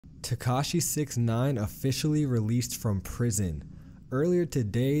Tekashi 6ix9ine officially released from prison. Earlier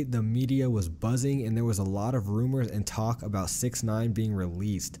today, the media was buzzing and there was a lot of rumors and talk about 6ix9ine being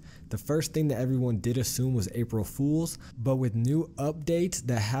released. The first thing that everyone did assume was April Fool's, but with new updates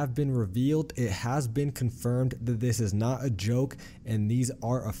that have been revealed, it has been confirmed that this is not a joke and these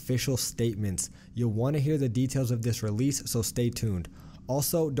are official statements. You'll want to hear the details of this release, so stay tuned.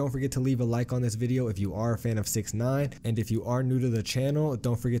 Also, don't forget to leave a like on this video if you are a fan of 6ix9ine, and if you are new to the channel,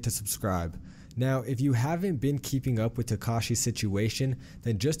 don't forget to subscribe. Now, if you haven't been keeping up with Tekashi's situation,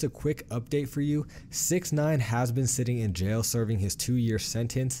 then just a quick update for you. 6ix9ine has been sitting in jail serving his 2-year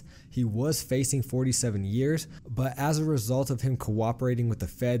sentence. He was facing 47 years, but as a result of him cooperating with the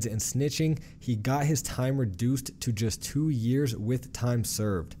feds and snitching, he got his time reduced to just 2 years with time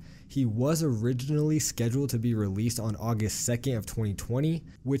served. He was originally scheduled to be released on August 2nd of 2020,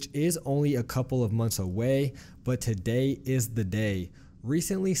 which is only a couple of months away, but today is the day.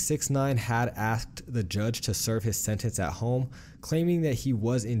 Recently, 6ix9ine had asked the judge to serve his sentence at home, claiming that he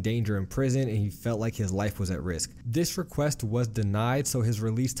was in danger in prison and he felt like his life was at risk. This request was denied, so his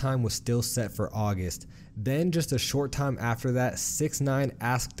release time was still set for August. Then, just a short time after that, 6ix9ine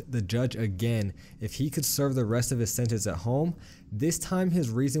asked the judge again if he could serve the rest of his sentence at home. This time, his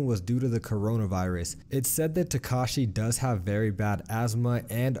reason was due to the coronavirus. It's said that Tekashi does have very bad asthma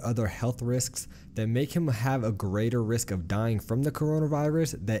and other health risks that make him have a greater risk of dying from the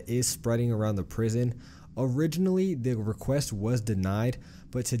coronavirus that is spreading around the prison. Originally, the request was denied,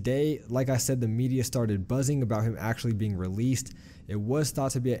 but today, like I said, the media started buzzing about him actually being released. It was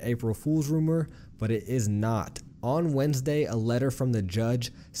thought to be an April Fool's rumor, but it is not. On Wednesday, a letter from the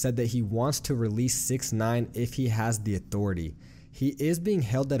judge said that he wants to release 6ix9ine if he has the authority. He is being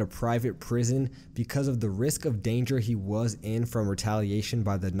held at a private prison because of the risk of danger he was in from retaliation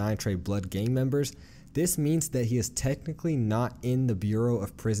by the 9 Trey Blood gang members. This means that he is technically not in the Bureau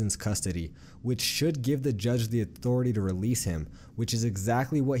of Prisons custody, which should give the judge the authority to release him, which is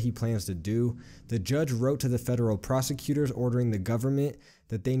exactly what he plans to do. The judge wrote to the federal prosecutors ordering the government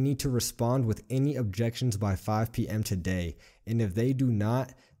that they need to respond with any objections by 5 p.m. today, and if they do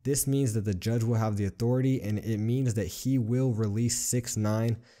not, this means that the judge will have the authority, and it means that he will release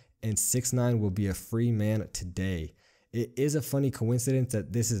 6ix9ine, and 6ix9ine will be a free man today. It is a funny coincidence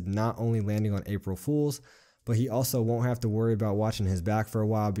that this is not only landing on April Fool's, but he also won't have to worry about watching his back for a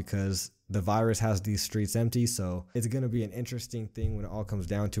while because the virus has these streets empty. So it's going to be an interesting thing when it all comes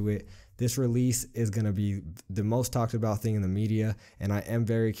down to it. This release is going to be the most talked about thing in the media, and I am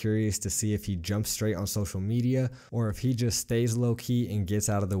very curious to see if he jumps straight on social media or if he just stays low key and gets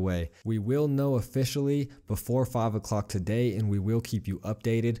out of the way. We will know officially before 5 o'clock today, and we will keep you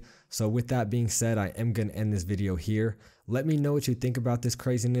updated. So with that being said, I am going to end this video here. Let me know what you think about this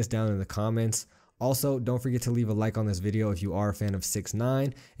craziness down in the comments. Also, don't forget to leave a like on this video if you are a fan of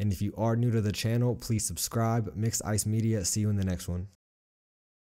 6ix9ine, and if you are new to the channel, please subscribe. Mixed Ice Media, see you in the next one.